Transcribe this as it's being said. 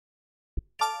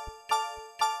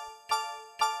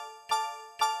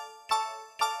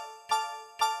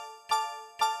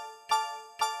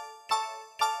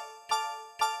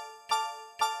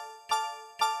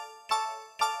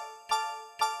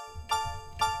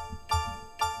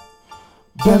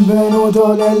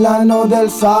Benvenuto nell'anno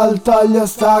del salto agli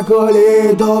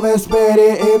ostacoli, dove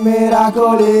speri in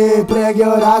miracoli, preghi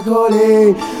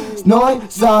oracoli. Noi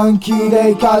stanchi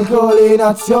dei calcoli,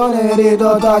 nazione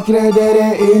ridotta a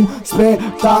credere in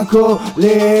spettacoli.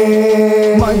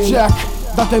 Mind check,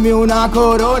 datemi una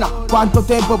corona. Quanto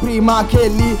tempo prima che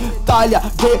l'Italia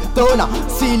detona?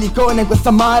 Silicone in questa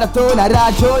maratona,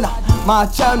 ragiona. Ma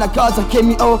c'è una cosa che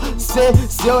mi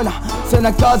ossessiona: se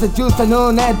una cosa è giusta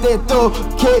non è detto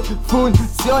che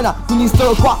funziona. Quindi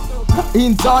sto qua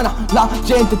in zona, la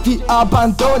gente ti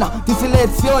abbandona, ti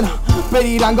seleziona per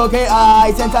il rango che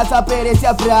hai, senza sapere se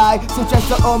avrai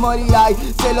successo o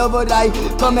morirai. Se lo vorrai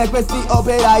come questi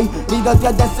operai, ridotti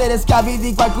ad essere schiavi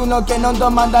di qualcuno che non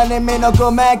domanda nemmeno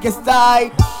com'è che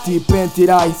stai. Ti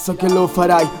pentirai, so che lo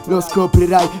farai, lo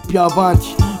scoprirai più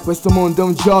avanti. Questo mondo è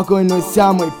un gioco e noi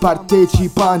siamo i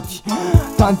partecipanti.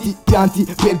 Tanti pianti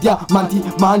per diamanti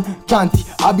mancanti,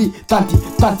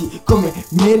 abitanti tanti come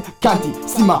mercanti,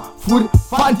 sì ma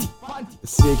furfanti.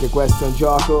 Sì che questo è un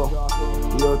gioco,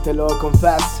 io te lo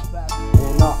confesso,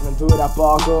 e no, non dura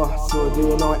poco. Su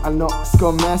di noi hanno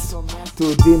scommesso.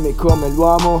 Tu dimmi come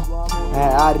l'uomo è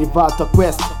arrivato a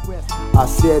questo, a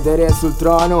sedere sul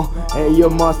trono e io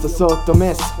mo sto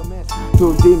sottomesso.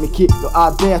 Tu dimmi chi lo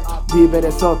ha detto,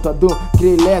 vivere sotto ad un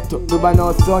grilletto.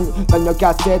 Rubano sogni dal mio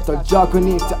cassetto, il gioco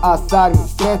inizia a starmi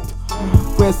stretto.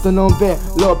 Questo non ve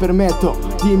lo permetto,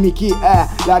 dimmi chi è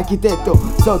l'architetto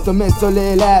sottomesso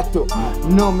l'eletto.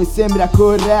 Non mi sembra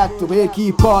corretto per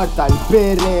chi porta il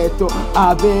berretto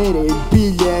avere il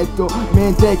biglietto,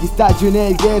 mentre chi sta giù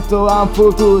nel ghetto ha un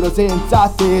futuro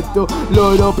senza tetto.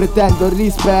 Loro pretendono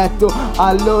rispetto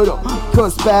al loro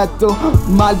cospetto,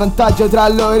 ma il vantaggio tra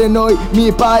loro e noi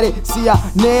mi pare sia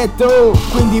netto.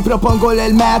 Quindi propongo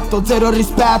l'elmetto, zero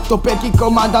rispetto per chi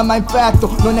comanda ma infetto.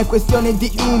 Non è questione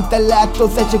di intelletto,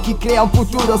 se c'è chi crea un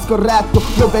futuro scorretto.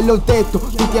 Io ve l'ho detto,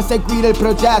 tutti a seguire il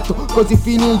progetto. Così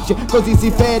finisce, così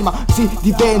si ferma, si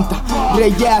diventa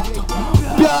reietto.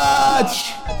 Bitch!